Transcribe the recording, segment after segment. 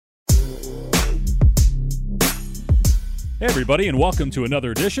Hey, everybody, and welcome to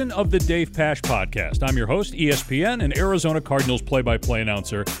another edition of the Dave Pasch Podcast. I'm your host, ESPN and Arizona Cardinals play-by-play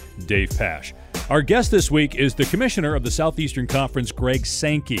announcer, Dave Pasch. Our guest this week is the commissioner of the Southeastern Conference, Greg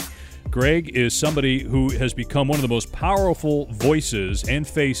Sankey. Greg is somebody who has become one of the most powerful voices and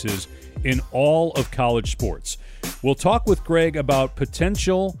faces in all of college sports. We'll talk with Greg about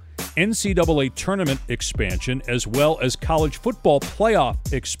potential NCAA tournament expansion as well as college football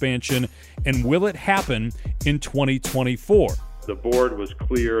playoff expansion, and will it happen in 2024? The board was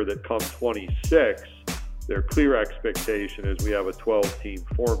clear that come 26, their clear expectation is we have a 12-team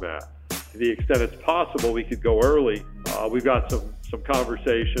format. To the extent it's possible, we could go early. We've got some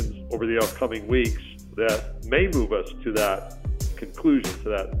conversations over the upcoming weeks that may move us to that conclusion, to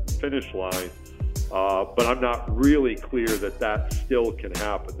that finish line. But I'm not really clear that still can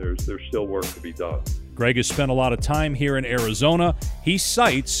happen. There's still work to be done. Greg has spent a lot of time here in Arizona. He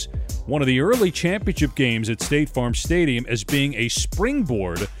cites one of the early championship games at State Farm Stadium as being a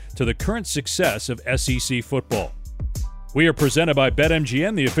springboard to the current success of SEC football. We are presented by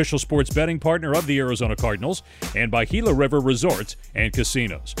BetMGM, the official sports betting partner of the Arizona Cardinals, and by Gila River Resorts and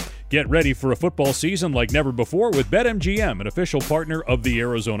Casinos. Get ready for a football season like never before with BetMGM, an official partner of the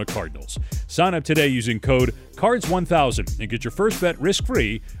Arizona Cardinals. Sign up today using code CARDS1000 and get your first bet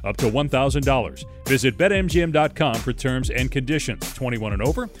risk-free up to $1,000. Visit BetMGM.com for terms and conditions. 21 and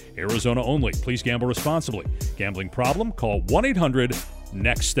over, Arizona only. Please gamble responsibly. Gambling problem? Call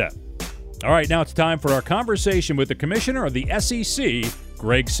 1-800-NEXT-STEP. All right, now it's time for our conversation with the commissioner of the SEC,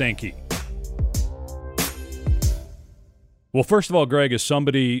 Greg Sankey. Well, first of all, Greg is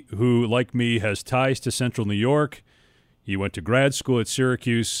somebody who, like me, has ties to Central New York. You went to grad school at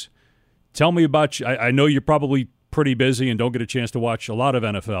Syracuse. Tell me about you. I know you're probably pretty busy and don't get a chance to watch a lot of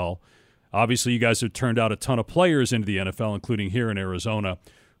NFL. Obviously, you guys have turned out a ton of players into the NFL, including here in Arizona.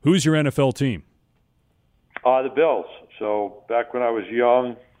 Who's your NFL team? The Bills. So back when I was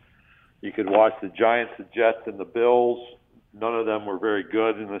young, you could watch the Giants, the Jets, and the Bills. None of them were very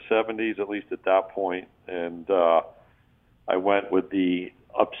good in the 70s, at least at that point. And I went with the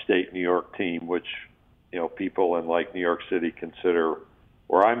upstate New York team, which, people in like New York City consider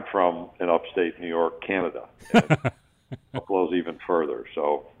where I'm from in upstate New York, Canada. And Buffalo's even further.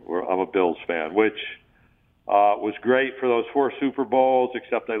 So I'm a Bills fan, which was great for those 4 Super Bowls,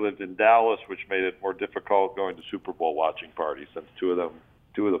 except I lived in Dallas, which made it more difficult going to Super Bowl watching parties since two of the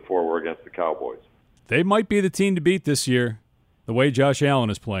 4 were against the Cowboys. They might be the team to beat this year, the way Josh Allen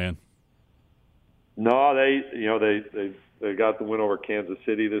is playing. No, they got the win over Kansas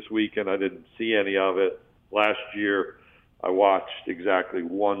City this weekend. I didn't see any of it. Last year, I watched exactly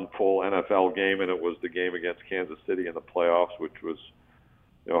one full NFL game, and it was the game against Kansas City in the playoffs, which was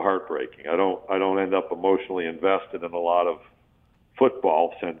heartbreaking. I don't end up emotionally invested in a lot of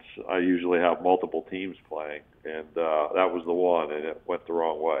football since I usually have multiple teams playing, and that was the one, and it went the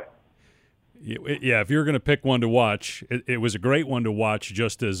wrong way. Yeah, if you're going to pick one to watch, it was a great one to watch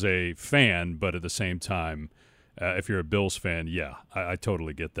just as a fan, but at the same time, if you're a Bills fan, yeah, I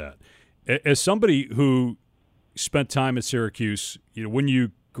totally get that. As somebody who spent time at Syracuse, when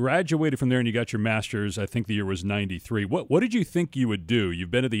you graduated from there and you got your master's, I think the year was 93, what did you think you would do?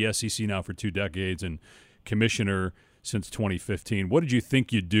 You've been at the SEC now for 2 decades and commissioner since 2015. What did you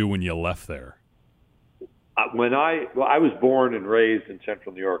think you'd do when you left there? I was born and raised in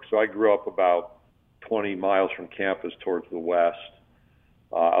Central New York, so I grew up about 20 miles from campus towards the west,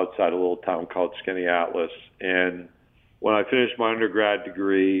 outside a little town called Skaneateles. And when I finished my undergrad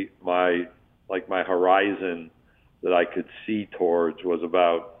degree, my horizon that I could see towards was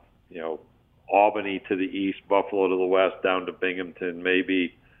about, Albany to the east, Buffalo to the west, down to Binghamton,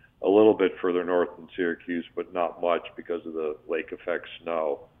 maybe a little bit further north than Syracuse, but not much because of the lake effect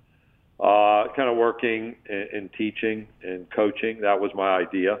snow. Kind of working and teaching and coaching. That was my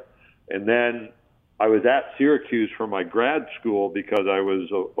idea. And then I was at Syracuse for my grad school because I was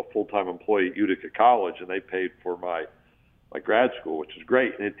a full-time employee at Utica College, and they paid for my grad school, which is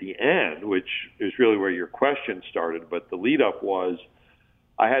great. And at the end, which is really where your question started, but the lead-up was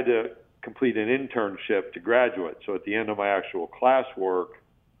I had to complete an internship to graduate. So at the end of my actual classwork,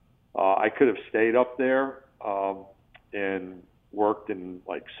 I could have stayed up there and worked in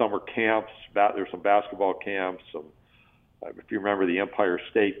like summer camps. There's some basketball camps. If you remember the Empire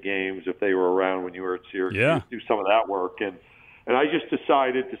State games, if they were around when you were at Syracuse, yeah. Do some of that work. And I just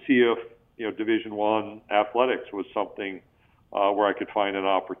decided to see if Division I athletics was something where I could find an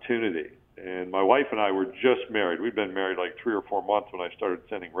opportunity. And my wife and I were just married. We'd been married like 3 or 4 months when I started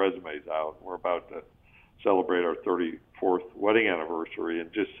sending resumes out. We're about to celebrate our 34th wedding anniversary,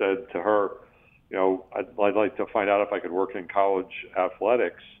 and just said to her, I'd like to find out if I could work in college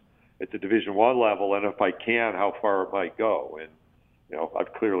athletics. at the Division I level, and if I can, how far it might go. And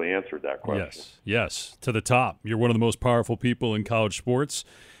I've clearly answered that question. Yes, to the top. You're one of the most powerful people in college sports,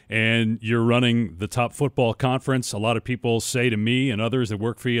 and you're running the top football conference. A lot of people say to me and others that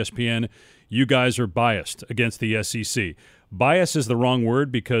work for ESPN, you guys are biased against the SEC. Bias is the wrong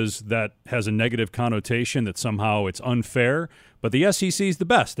word because that has a negative connotation that somehow it's unfair, but the SEC is the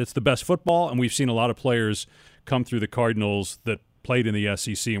best. It's the best football, and we've seen a lot of players come through the Cardinals that played in the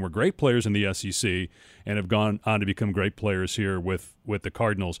SEC and were great players in the SEC and have gone on to become great players here with the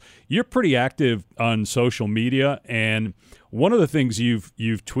Cardinals. You're pretty active on social media, and one of the things you've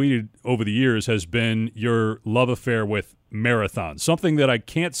tweeted over the years has been your love affair with marathons, something that I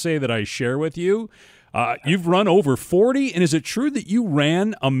can't say that I share with you. You've run over 40, and is it true that you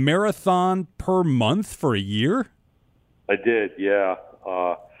ran a marathon per month for a year? I did, yeah.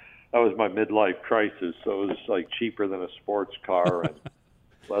 That was my midlife crisis, so it was like cheaper than a sports car and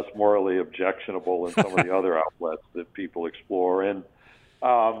less morally objectionable than some of the other outlets that people explore. And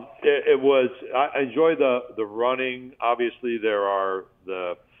it was, I enjoy the running. Obviously, there are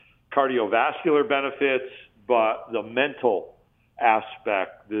the cardiovascular benefits, but the mental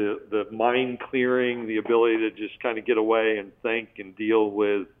aspect, the mind clearing, the ability to just kind of get away and think and deal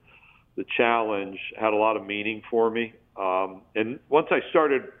with the challenge had a lot of meaning for me. And once I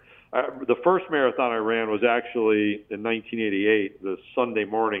started, the first marathon I ran was actually in 1988, the Sunday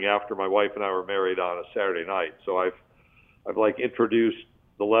morning after my wife and I were married on a Saturday night. So I've like introduced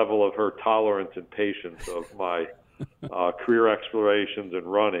the level of her tolerance and patience of my career explorations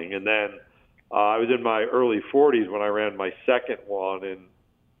and running. And then I was in my early 40s when I ran my second one. And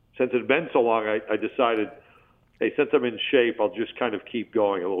since it had been so long, I decided, hey, since I'm in shape, I'll just kind of keep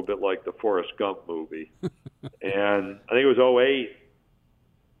going, a little bit like the Forrest Gump movie. And I think it was 2008.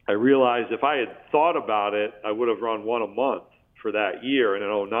 I realized if I had thought about it, I would have run one a month for that year. And in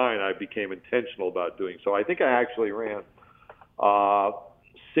 2009, I became intentional about doing so. I think I actually ran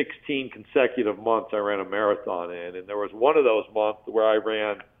 16 consecutive months I ran a marathon in. And there was one of those months where I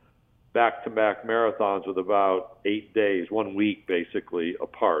ran back-to-back marathons with about 8 days, 1 week basically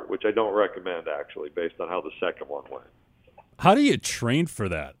apart, which I don't recommend actually based on how the second one went. How do you train for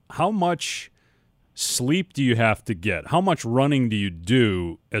that? How much sleep do you have to get? How much running do you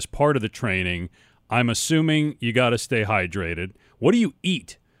do as part of the training? I'm assuming you got to stay hydrated. What do you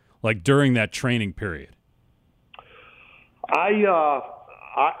eat like during that training period? I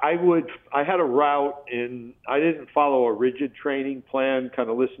had a route, and I didn't follow a rigid training plan, kind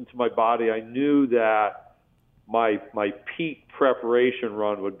of listened to my body. I knew that my peak preparation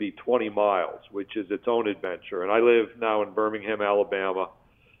run would be 20 miles, which is its own adventure. And I live now in Birmingham, Alabama.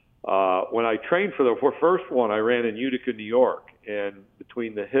 When I trained for the first one, I ran in Utica, New York, and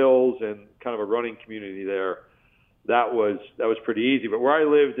between the hills and kind of a running community there, that was pretty easy. But where I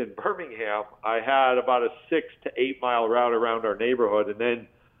lived in Birmingham, I had about a 6 to 8 mile route around our neighborhood, and then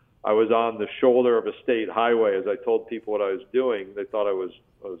I was on the shoulder of a state highway. As I told people what I was doing, they thought I was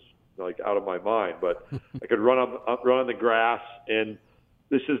like out of my mind. But I could run on the grass, and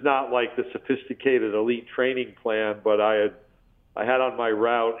this is not like the sophisticated elite training plan, but I had on my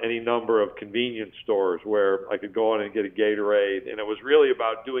route any number of convenience stores where I could go in and get a Gatorade, and it was really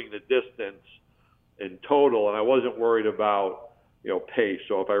about doing the distance in total, and I wasn't worried about pace.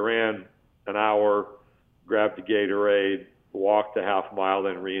 So if I ran an hour, grabbed the Gatorade, walked a half mile,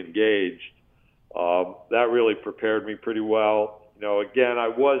 then re-engaged, that really prepared me pretty well. Again, I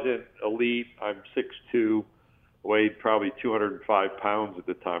wasn't elite. I'm 6'2", weighed probably 205 pounds at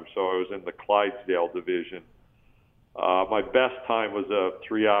the time, so I was in the Clydesdale division. My best time was a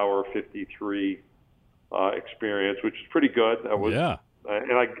 3-hour 53 experience, which is pretty good. That was, yeah.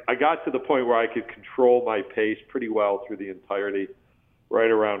 And I got to the point where I could control my pace pretty well through the entirety, right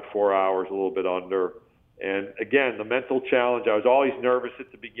around 4 hours, a little bit under. And again, the mental challenge, I was always nervous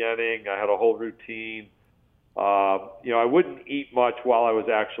at the beginning. I had a whole routine. I wouldn't eat much while I was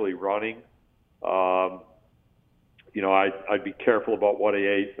actually running. I'd be careful about what I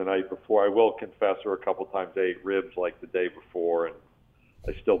ate the night before. I will confess there were a couple times I ate ribs like the day before, and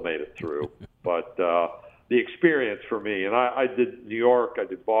I still made it through. But the experience for me, and I did New York, I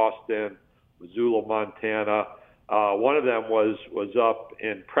did Boston, Missoula, Montana. One of them was up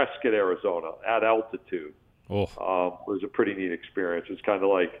in Prescott, Arizona, at altitude. Oh. It was a pretty neat experience. It was kind of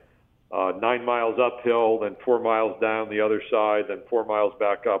like 9 miles uphill, then 4 miles down the other side, then 4 miles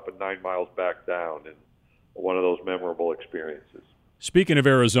back up and 9 miles back down. And one of those memorable experiences. Speaking of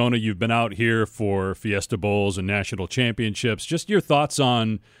Arizona, you've been out here for Fiesta Bowls and national championships. Just your thoughts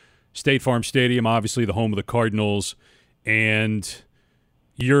on State Farm Stadium, obviously the home of the Cardinals, and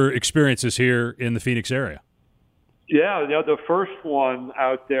your experiences here in the Phoenix area. Yeah, the first one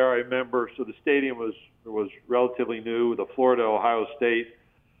out there, I remember. So the stadium was relatively new. The Florida-Ohio State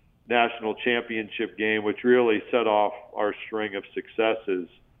national championship game, which really set off our string of successes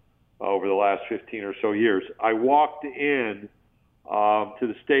over the last 15 or so years. I walked in to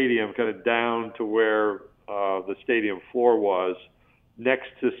the stadium, kind of down to where the stadium floor was, next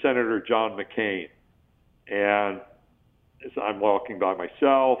to Senator John McCain. And as I'm walking by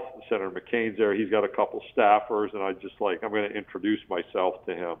myself, Senator McCain's there. He's got a couple staffers, and I'm going to introduce myself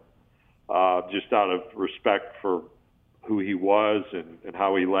to him just out of respect for who he was and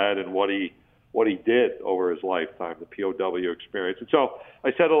how he led and what he did over his lifetime, the POW experience. And so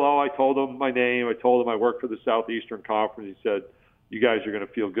I said hello. I told him my name. I told him I worked for the Southeastern Conference. He said, "You guys are going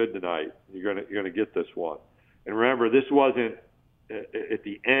to feel good tonight. You're going to get this one." And remember, this wasn't at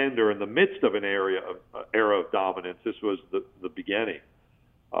the end or in the midst of an era of dominance. This was the beginning.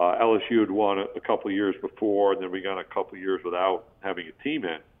 LSU had won a couple of years before, and then we got a couple of years without having a team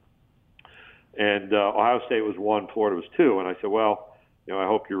in. And Ohio State was 1, Florida was 2. And I said, well, I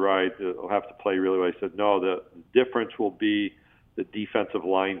hope you're right. I'll have to play really well. He said, no, the difference will be the defensive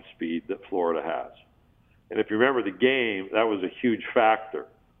line speed that Florida has. And if you remember the game, that was a huge factor.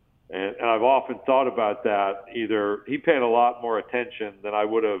 And I've often thought about that. Either he paid a lot more attention than I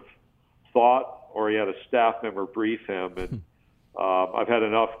would have thought, or he had a staff member brief him. And I've had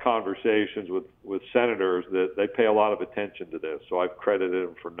enough conversations with senators that they pay a lot of attention to this. So I've credited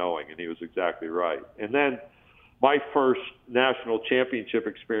him for knowing, and he was exactly right. And then my first national championship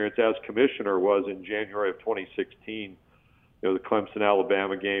experience as commissioner was in January of 2016. The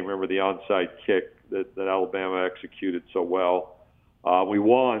Clemson-Alabama game. Remember the onside kick that Alabama executed so well. We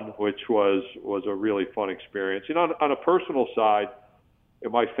won, which was a really fun experience. On a personal side,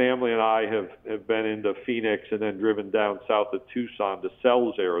 my family and I have been into Phoenix and then driven down south of Tucson to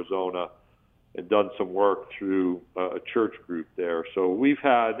Sells, Arizona, and done some work through a church group there. So we've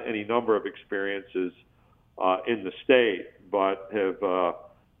had any number of experiences in the state, but have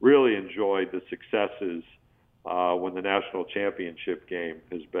really enjoyed the successes when the national championship game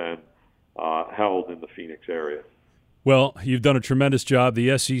has been held in the Phoenix area. Well, you've done a tremendous job.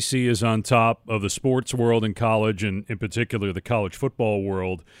 The SEC is on top of the sports world in college, and in particular the college football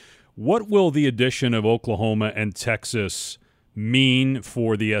world. What will the addition of Oklahoma and Texas mean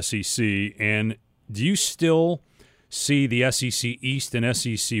for the SEC? And do you still see the SEC East and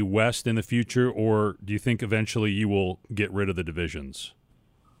SEC West in the future, or do you think eventually you will get rid of the divisions?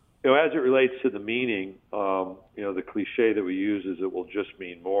 As it relates to the meaning, the cliche that we use is it will just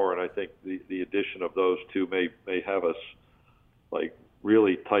mean more, and I think the addition of those two may have us like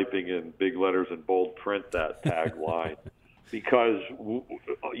really typing in big letters in bold print that tagline, because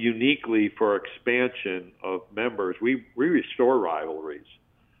uniquely for expansion of members, we restore rivalries.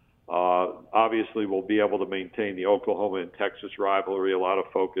 Obviously, we'll be able to maintain the Oklahoma and Texas rivalry. A lot of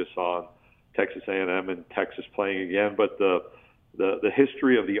focus on Texas A&M and Texas playing again, but the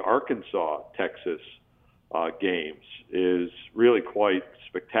history of the Arkansas-Texas games is really quite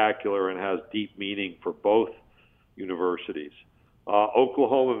spectacular and has deep meaning for both universities.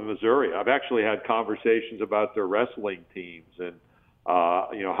 Oklahoma and Missouri, I've actually had conversations about their wrestling teams and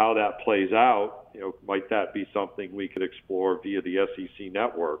how that plays out. Might that be something we could explore via the SEC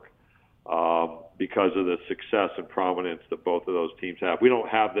network because of the success and prominence that both of those teams have. We don't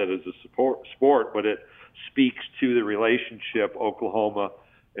have that as a sport, but it speaks to the relationship Oklahoma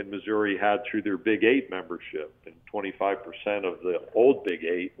and Missouri had through their Big 8 membership. And 25% of the old Big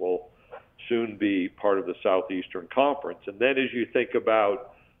 8 will soon be part of the Southeastern Conference. And then as you think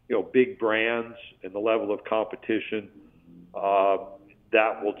about, big brands and the level of competition,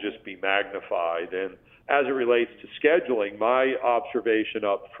 that will just be magnified. And as it relates to scheduling, my observation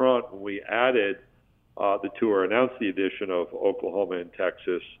up front when we added the tour, announced the addition of Oklahoma and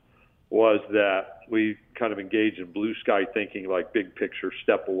Texas, was that we kind of engage in blue sky thinking, like big picture,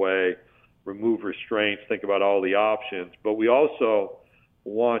 step away, remove restraints, think about all the options. But we also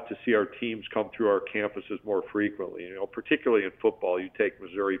want to see our teams come through our campuses more frequently. Particularly in football, you take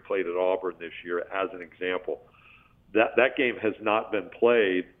Missouri played at Auburn this year as an example. That game has not been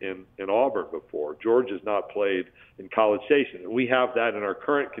played in Auburn before. Georgia's not played in College Station. And we have that in our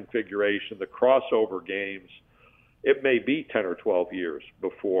current configuration, the crossover games. It may be 10 or 12 years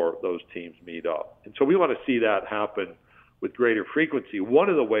before those teams meet up. And so we want to see that happen with greater frequency. One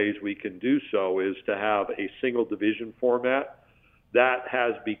of the ways we can do so is to have a single division format. That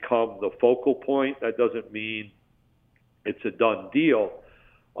has become the focal point. That doesn't mean it's a done deal.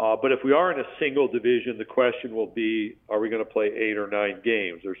 But if we are in a single division, the question will be, are we going to play 8 or 9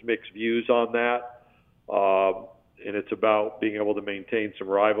 games? There's mixed views on that. And it's about being able to maintain some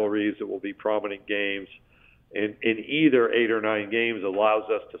rivalries that will be prominent games in either 8 or 9 games allows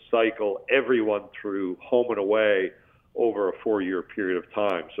us to cycle everyone through home and away over a 4-year period of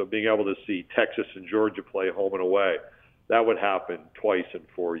time. So being able to see Texas and Georgia play home and away, that would happen twice in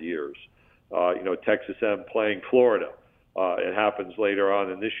 4 years. Texas M playing Florida. It happens later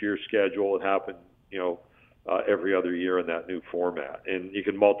on in this year's schedule. It happened, every other year in that new format. And you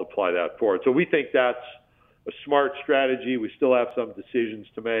can multiply that forward. So we think that's a smart strategy. We still have some decisions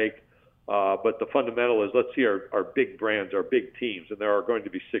to make. But the fundamental is let's see our big brands, our big teams, and there are going to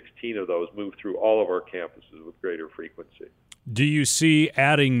be 16 of those, move through all of our campuses with greater frequency. Do you see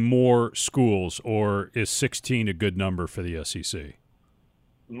adding more schools, or is 16 a good number for the SEC?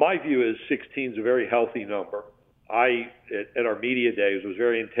 My view is 16 is a very healthy number. At our media days, was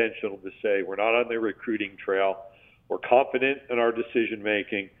very intentional to say we're not on the recruiting trail. We're confident in our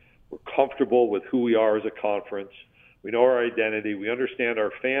decision-making. We're comfortable with who we are as a conference. We know our identity. We understand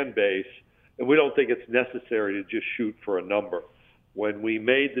our fan base, and we don't think it's necessary to just shoot for a number. When we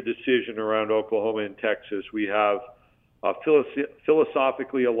made the decision around Oklahoma and Texas, we have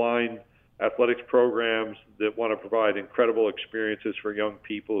philosophically aligned athletics programs that want to provide incredible experiences for young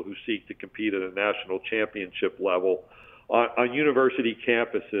people who seek to compete at a national championship level on university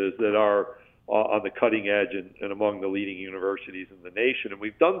campuses that are on the cutting edge and among the leading universities in the nation. And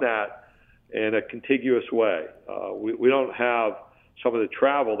we've done that in a contiguous way. We don't have some of the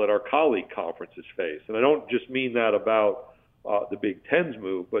travel that our colleague conferences face. And I don't just mean that about the Big Ten's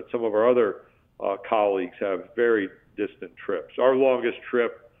move, but some of our other colleagues have very distant trips. Our longest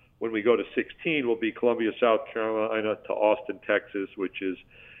trip when we go to 16 will be Columbia, South Carolina to Austin, Texas, which is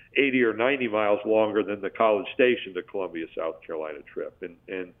 80 or 90 miles longer than the College Station to Columbia, South Carolina trip.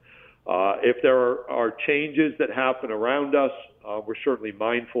 And if there are changes that happen around us, we're certainly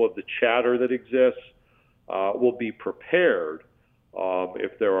mindful of the chatter that exists. We'll be prepared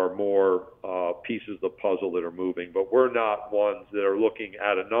if there are more pieces of the puzzle that are moving. But we're not ones that are looking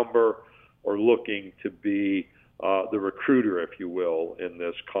at a number or looking to be the recruiter, if you will, in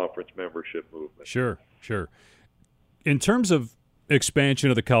this conference membership movement. Sure. In terms of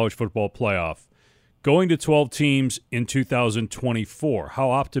expansion of the college football playoff, going to 12 teams in 2024, how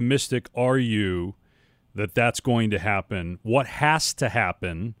optimistic are you that that's going to happen? What has to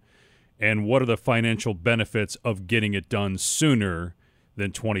happen, and what are the financial benefits of getting it done sooner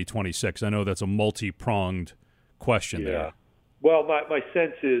than 2026? I know that's a multi-pronged question there. Well, my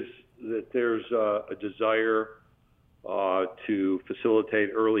sense is that there's a desire to facilitate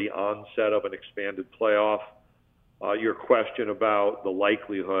early onset of an expanded playoff. Your question about the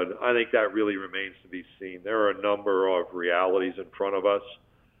likelihood, I think that really remains to be seen. There are a number of realities in front of us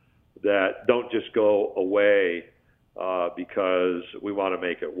that don't just go away because we want to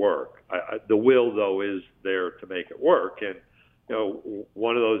make it work. The will, though, is there to make it work. And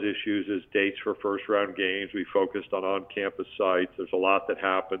one of those issues is dates for first-round games. We focused on on-campus sites. There's a lot that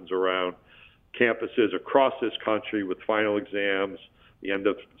happens around campuses across this country with final exams, the end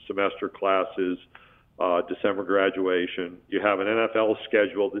of semester classes, December graduation. You have an NFL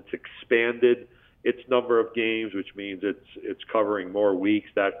schedule that's expanded its number of games, which means it's covering more weeks.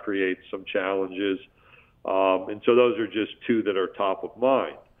 That creates some challenges. And so those are just two that are top of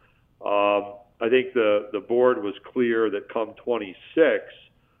mind. I think the board was clear that come 26,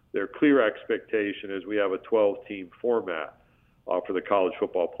 their clear expectation is we have a 12-team format for the college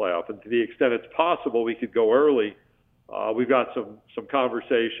football playoff. And to the extent it's possible, we could go early. We've got some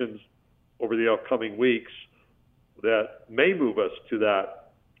conversations over the upcoming weeks that may move us to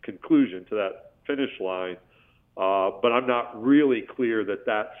that conclusion, to that finish line. But I'm not really clear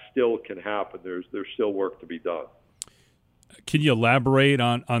that still can happen. There's still work to be done. Can you elaborate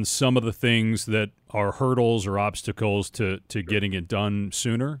on some of the things that are hurdles or obstacles to getting it done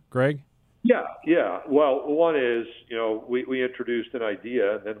sooner, Greg? Yeah. Well, one is, we introduced an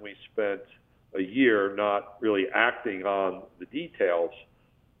idea, and then we spent a year not really acting on the details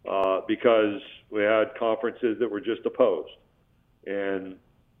because we had conferences that were just opposed. And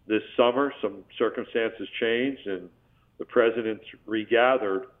this summer, some circumstances changed, and the presidents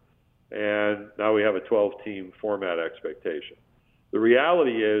regathered, and now we have a 12-team format expectation. The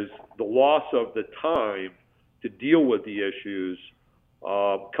reality is the loss of the time to deal with the issues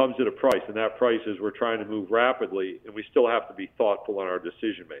comes at a price, and that price is we're trying to move rapidly, and we still have to be thoughtful in our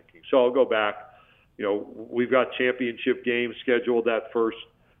decision-making. So I'll go back. We've got championship games scheduled that first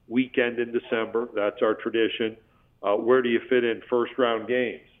weekend in December. That's our tradition. Where do you fit in first-round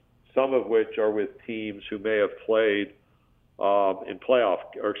games, some of which are with teams who may have played in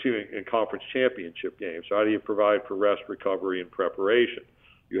conference championship games? So how do you provide for rest, recovery, and preparation?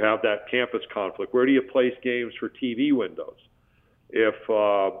 You have that campus conflict. Where do you place games for TV windows? if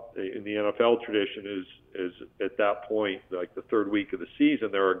in the NFL tradition is at that point, like the third week of the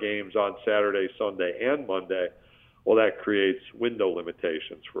season, there are games on Saturday, Sunday, and Monday. Well, that creates window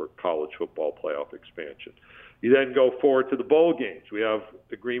limitations for college football playoff expansion. You then go forward to the bowl games. We have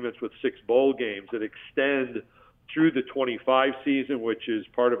agreements with 6 bowl games that extend through the 25 season, which is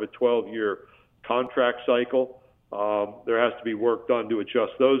part of a 12-year contract cycle. There has to be work done to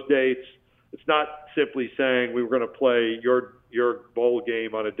adjust those dates. It's not simply saying we were going to play your bowl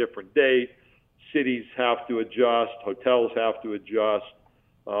game on a different date. Cities have to adjust. Hotels have to adjust.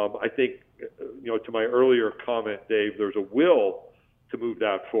 I think, to my earlier comment, Dave, there's a will to move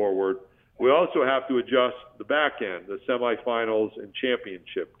that forward. We also have to adjust the back end, the semifinals and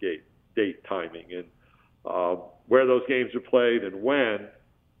championship date timing, and where those games are played and when.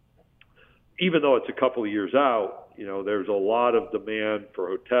 Even though it's a couple of years out, there's a lot of demand for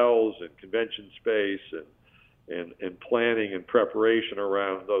hotels and convention space and planning and preparation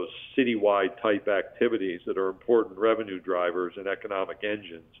around those citywide type activities that are important revenue drivers and economic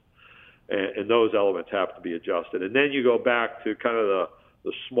engines. And those elements have to be adjusted. And then you go back to kind of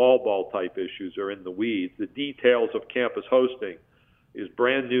the small ball type issues are in the weeds. The details of campus hosting is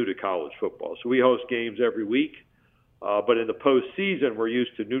brand new to college football. So we host games every week. But in the postseason, we're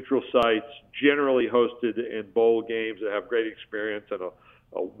used to neutral sites, generally hosted in bowl games that have great experience and a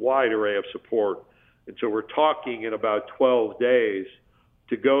wide array of support. And so we're talking in about 12 days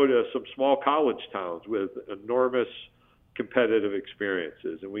to go to some small college towns with enormous competitive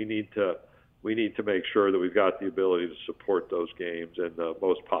experiences. And we need to make sure that we've got the ability to support those games in the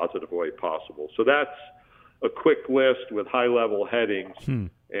most positive way possible. So that's a quick list with high-level headings,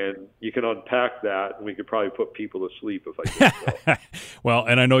 and you can unpack that, and we could probably put people to sleep if I did so. Well,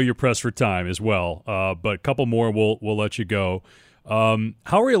 and I know you're pressed for time as well, but a couple more we'll let you go.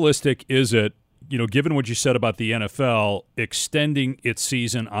 How realistic is it, given what you said about the NFL extending its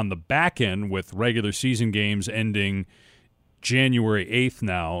season on the back end with regular season games ending January 8th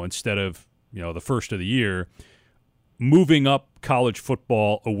now instead of the first of the year, moving up college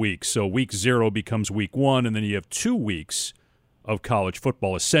football a week? So week 0 becomes week 1, and then you have 2 weeks of college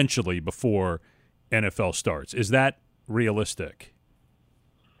football essentially before NFL starts. Is that realistic?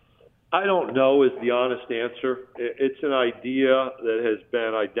 I don't know is the honest answer. It's an idea that has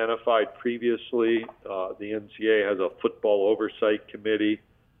been identified previously. The NCAA has a football oversight committee.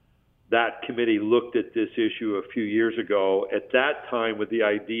 That committee looked at this issue a few years ago, at that time with the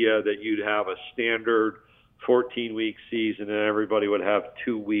idea that you'd have a standard 14-week season and everybody would have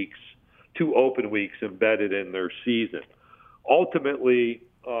 2 open weeks embedded in their season. Ultimately,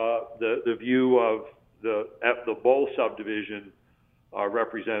 the view of the bowl subdivision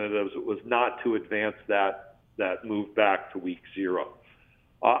representatives was not to advance that move back to week 0.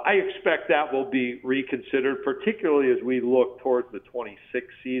 I expect that will be reconsidered, particularly as we look towards the 26th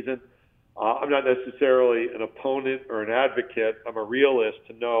season. I'm not necessarily an opponent or an advocate. I'm a realist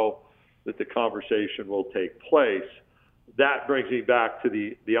to know that the conversation will take place. That brings me back to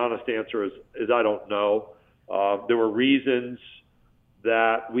the honest answer is I don't know. There were reasons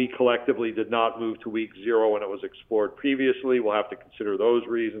that we collectively did not move to week 0 when it was explored previously. We'll have to consider those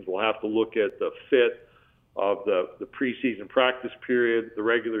reasons. We'll have to look at the fit of the preseason practice period, the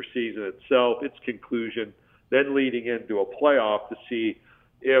regular season itself, its conclusion, then leading into a playoff to see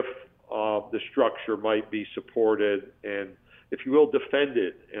if the structure might be supported and, if you will, defend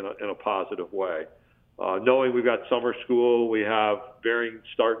it in a positive way. Knowing we've got summer school, we have varying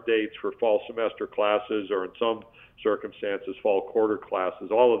start dates for fall semester classes, or in some circumstances, fall quarter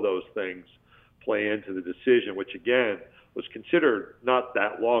classes. All of those things play into the decision, which, again, was considered not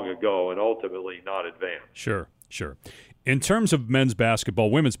that long ago and ultimately not advanced. Sure. In terms of men's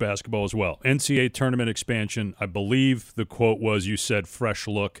basketball, women's basketball as well, NCAA tournament expansion, I believe the quote was, you said fresh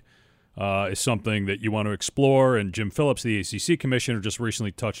look is something that you want to explore, and Jim Phillips, the ACC commissioner, just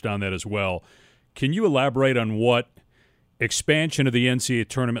recently touched on that as well. Can you elaborate on what expansion of the NCAA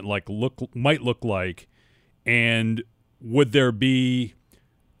tournament might look like, and would there be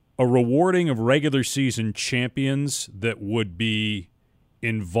a rewarding of regular season champions that would be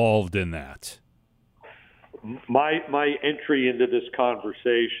involved in that? My entry into this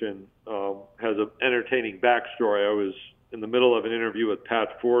conversation has an entertaining backstory. I was in the middle of an interview with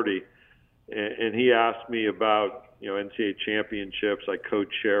Pat Forty, and he asked me about NCAA championships. I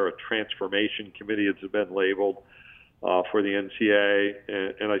co-chair a transformation committee, it's been labeled, for the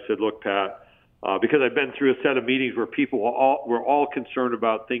NCAA. And I said, look, Pat, because I've been through a set of meetings where people were all concerned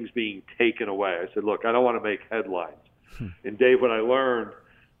about things being taken away. I said, look, I don't want to make headlines. And Dave, what I learned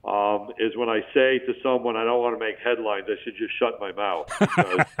is when I say to someone, I don't want to make headlines, I should just shut my mouth.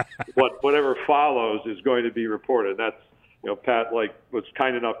 Because whatever follows is going to be reported. Pat was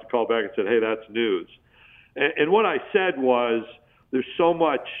kind enough to call back and said, "Hey, that's news." And what I said was, there's so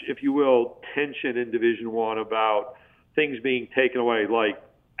much, if you will, tension in Division I about things being taken away, like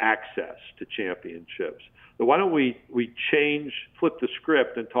access to championships. So why don't we flip the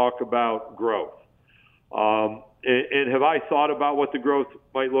script and talk about growth? And have I thought about what the growth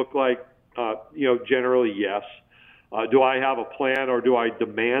might look like? Generally, yes. Do I have a plan, or do I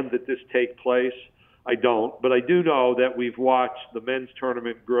demand that this take place? I don't, but I do know that we've watched the men's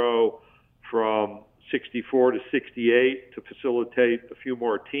tournament grow from 64 to 68 to facilitate a few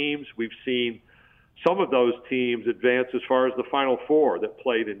more teams. We've seen some of those teams advance as far as the Final Four that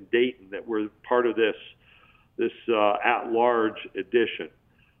played in Dayton, that were part of this at-large edition.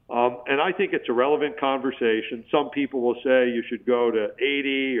 And I think it's a relevant conversation. Some people will say you should go to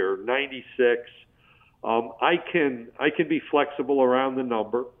 80 or 96. I can be flexible around the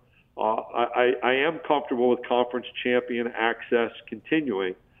number. I am comfortable with conference champion access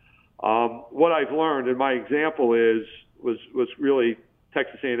continuing. What I've learned, and my example was really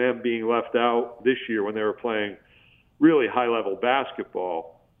Texas A&M being left out this year when they were playing really high-level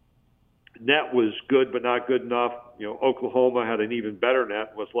basketball. Net was good, but not good enough. Oklahoma had an even better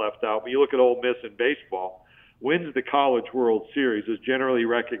net, was left out. But you look at Ole Miss in baseball, wins the College World Series, is generally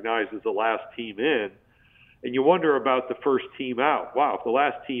recognized as the last team in. And you wonder about the first team out. Wow, if the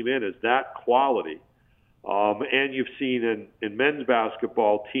last team in is that quality, and you've seen in men's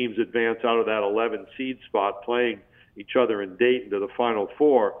basketball teams advance out of that 11 seed spot playing each other in Dayton to the Final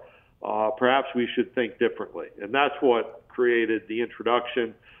Four, perhaps we should think differently. And that's what created the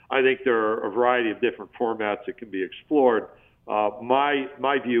introduction. I think there are a variety of different formats that can be explored.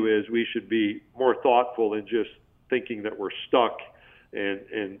 My view is we should be more thoughtful than just thinking that we're stuck,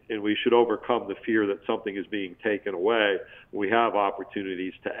 and we should overcome the fear that something is being taken away. We have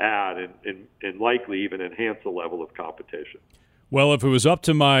opportunities to add and likely even enhance the level of competition. Well, if it was up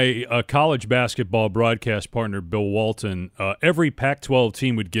to my college basketball broadcast partner, Bill Walton, every Pac-12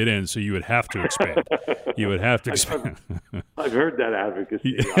 team would get in, so you would have to expand. You would have to expand. I've heard that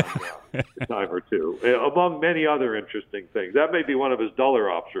advocacy a time or two, among many other interesting things. That may be one of his duller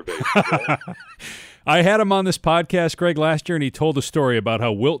observations. Right? I had him on this podcast, Greg, last year, and he told a story about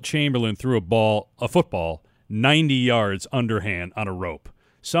how Wilt Chamberlain threw a football 90 yards underhand on a rope.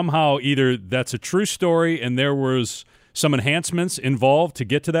 Somehow, either that's a true story and there was some enhancements involved to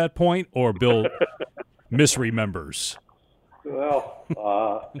get to that point, or Bill misremembers. Well,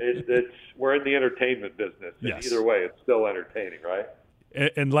 we're in the entertainment business. Yes. Either way, it's still entertaining, right?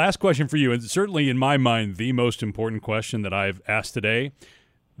 And last question for you, and certainly in my mind, the most important question that I've asked today.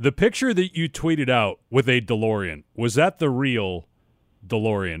 The picture that you tweeted out with a DeLorean, was that the real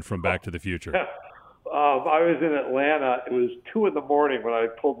DeLorean from Back to the Future? I was in Atlanta. It was 2 a.m. when I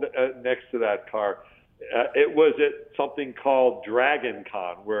pulled next to that car. It was at something called Dragon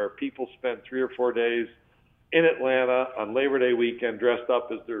Con, where people spend 3 or 4 days in Atlanta on Labor Day weekend dressed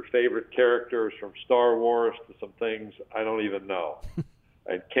up as their favorite characters, from Star Wars to some things I don't even know.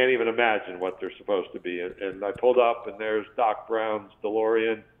 I can't even imagine what they're supposed to be. And I pulled up, and there's Doc Brown's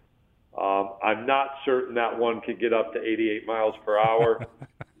DeLorean. I'm not certain that one could get up to 88 miles per hour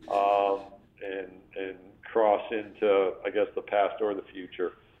and cross into, I guess, the past or the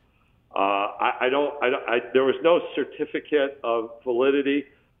future. There was no certificate of validity.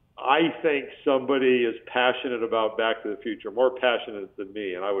 I think somebody is passionate about Back to the Future, more passionate than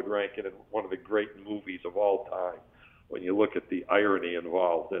me, and I would rank it in one of the great movies of all time when you look at the irony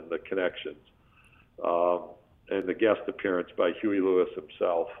involved and the connections. And the guest appearance by Huey Lewis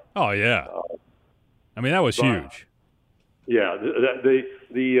himself. Oh, yeah. I mean, that was huge. Yeah,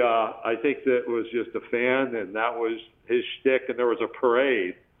 I think that was just a fan, and that was his shtick, and there was a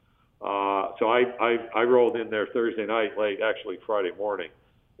parade. So I rolled in there Thursday night late, actually Friday morning,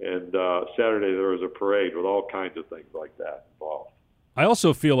 and Saturday there was a parade with all kinds of things like that involved. I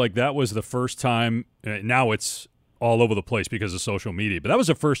also feel like that was the first time, now it's all over the place because of social media, but that was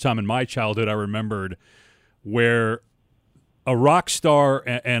the first time in my childhood I remembered where a rock star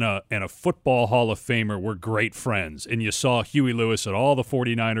and a football Hall of Famer were great friends, and you saw Huey Lewis at all the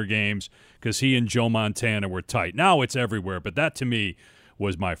 49er games because he and Joe Montana were tight. Now it's everywhere, but that to me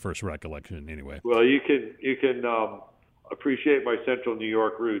was my first recollection anyway. Well, you can appreciate my Central New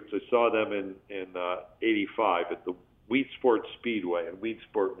York roots. I saw them in '85 at the Wheatsport Speedway in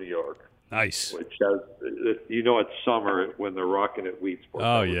Wheatsport, New York. Nice. Which has, it's summer when they're rocking at Wheatsport.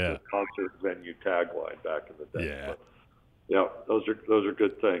 Oh, that was yeah. the concert venue tagline back in the day. Yeah. But, yeah, those are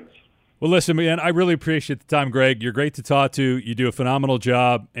good things. Well, listen, man, I really appreciate the time, Greg. You're great to talk to. You do a phenomenal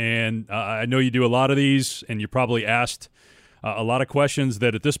job, and I know you do a lot of these, and you probably asked a lot of questions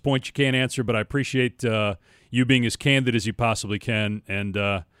that at this point you can't answer, but I appreciate you being as candid as you possibly can. And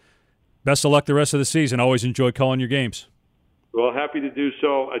best of luck the rest of the season. Always enjoy calling your games. Well, happy to do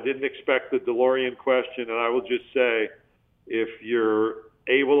so. I didn't expect the DeLorean question, and I will just say, if you're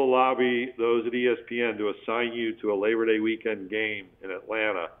able to lobby those at ESPN to assign you to a Labor Day weekend game in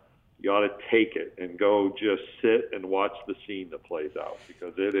Atlanta, you ought to take it and go just sit and watch the scene that plays out,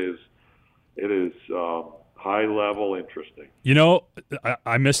 because it is high level interesting. You know,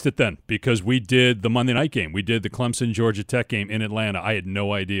 I missed it then because we did the Monday night game. We did the Clemson Georgia Tech game in Atlanta. I had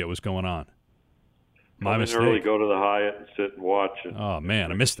no idea what was going on. My mistake. Early, go to the Hyatt and sit and watch. Oh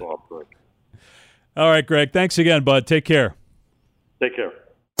man, I missed it. All right, Greg. Thanks again, bud. Take care. Take care.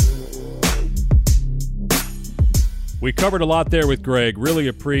 We covered a lot there with Greg. Really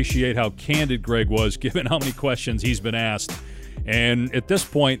appreciate how candid Greg was, given how many questions he's been asked. And at this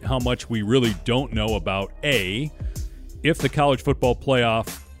point, how much we really don't know about, A, if the College Football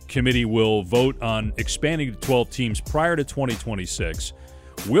Playoff Committee will vote on expanding to 12 teams prior to 2026.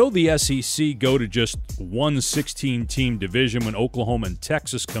 Will the SEC go to just one 16-team division when Oklahoma and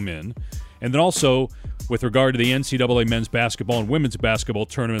Texas come in? And then also, with regard to the NCAA men's basketball and women's basketball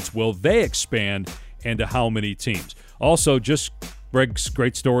tournaments, will they expand and to how many teams? Also, just Greg's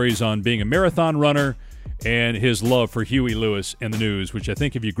great stories on being a marathon runner and his love for Huey Lewis and the News, which I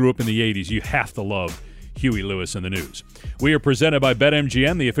think if you grew up in the 80s, you have to love Huey Lewis and the News. We are presented by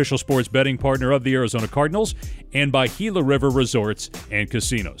BetMGM, the official sports betting partner of the Arizona Cardinals, and by Gila River Resorts and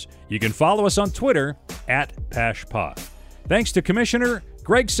Casinos. You can follow us on Twitter @PashPod. Thanks to Commissioner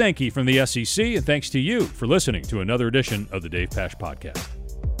Greg Sankey from the SEC, and thanks to you for listening to another edition of the Dave Pasch Podcast.